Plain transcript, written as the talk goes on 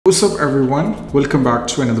What's up everyone, welcome back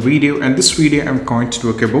to another video, and this video I'm going to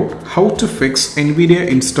talk about how to fix NVIDIA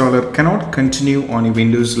installer cannot continue on a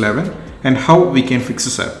Windows 11 and how we can fix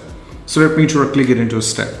this up. So let me directly get into a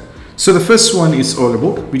step. So the first one is all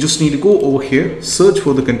about, we just need to go over here, search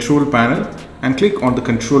for the control panel and click on the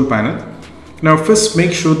control panel. Now first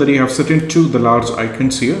make sure that you have set into the large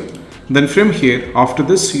icons here. Then from here, after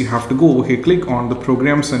this you have to go over here, click on the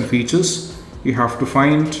programs and features. You have to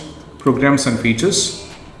find programs and features.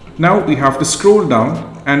 Now we have to scroll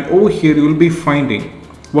down, and over here you will be finding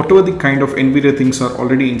whatever the kind of NVIDIA things are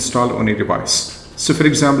already installed on a device. So for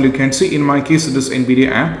example, you can see in my case it is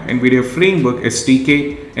NVIDIA app, NVIDIA framework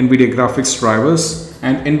SDK, NVIDIA graphics drivers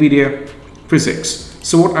and NVIDIA physics.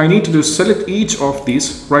 So what I need to do is select each of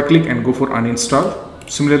these, right click and go for uninstall.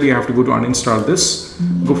 Similarly, I have to go to uninstall this,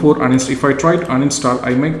 go for uninstall. If I try to uninstall,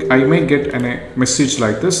 I may get a message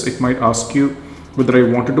like this. It might ask you whether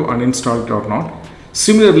I wanted to uninstall it or not.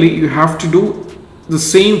 Similarly, you have to do the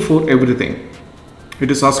same for everything. It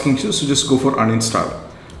is asking you, so just go for uninstall.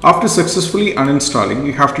 After successfully uninstalling,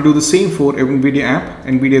 you have to do the same for NVIDIA app,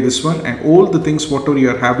 NVIDIA this one, and all the things whatever you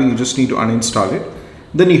are having, you just need to uninstall it.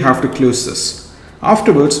 Then you have to close this.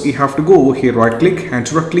 Afterwards, you have to go over here, right click and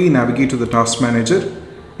directly navigate to the task manager,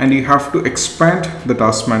 and you have to expand the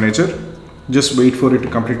task manager. Just wait for it to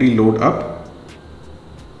completely load up.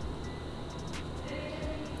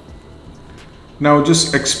 Now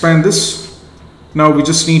just expand this. Now we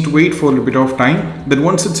just need to wait for a little bit of time. Then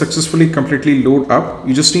once it successfully completely load up,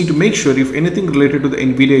 you just need to make sure if anything related to the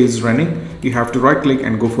NVIDIA is running, you have to right click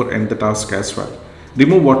and go for end the task as well.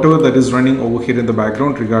 Remove whatever that is running over here in the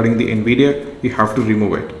background regarding the NVIDIA, you have to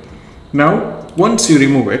remove it. Now once you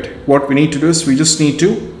remove it, what we need to do is we just need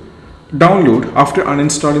to download, after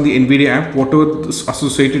uninstalling the NVIDIA app, whatever is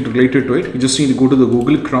associated related to it, you just need to go to the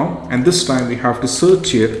Google Chrome, and this time we have to search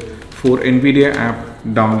here for NVIDIA app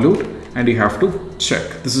download, and you have to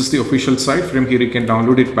check. This is the official site. From here you can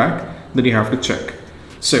download it back, then you have to check.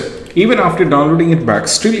 So even after downloading it back,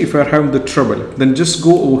 still if you are having the trouble, then just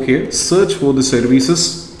go over here, search for the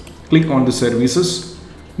services, click on the services.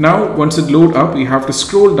 Now once it load up, you have to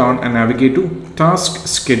scroll down and navigate to task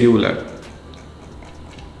scheduler.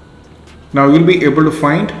 Now you'll be able to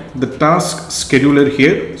find the task scheduler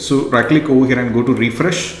here. So right click over here and go to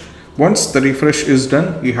refresh. Once the refresh is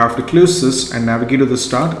done, you have to close this and navigate to the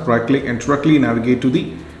start, right click and directly navigate to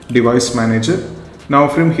the device manager. Now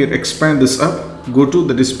from here, expand this up, go to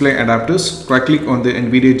the display adapters, right click on the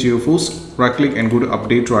NVIDIA GeForce, right click and go to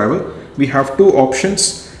update driver. We have two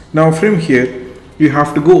options. Now from here, you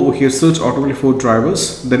have to go over here, search automatically for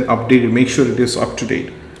drivers, then update it, make sure it is up to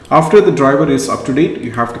date. After the driver is up to date,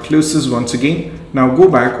 you have to close this once again. Now go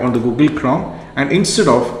back on the Google Chrome, and instead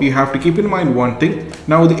of, you have to keep in mind one thing.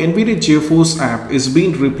 Now the NVIDIA GeForce app is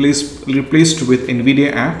being replaced with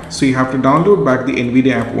NVIDIA app. So you have to download back the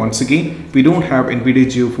NVIDIA app once again. We don't have NVIDIA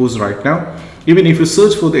GeForce right now. Even if you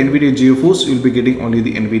search for the NVIDIA GeForce, you'll be getting only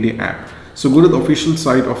the NVIDIA app. So go to the official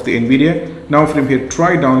site of the NVIDIA. Now from here,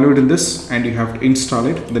 try downloading this and you have to install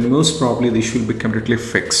it. Then most probably they should be completely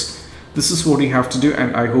fixed. This is what you have to do,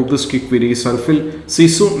 and I hope this quick video is helpful. See you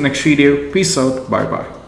soon next video. Peace out. Bye bye.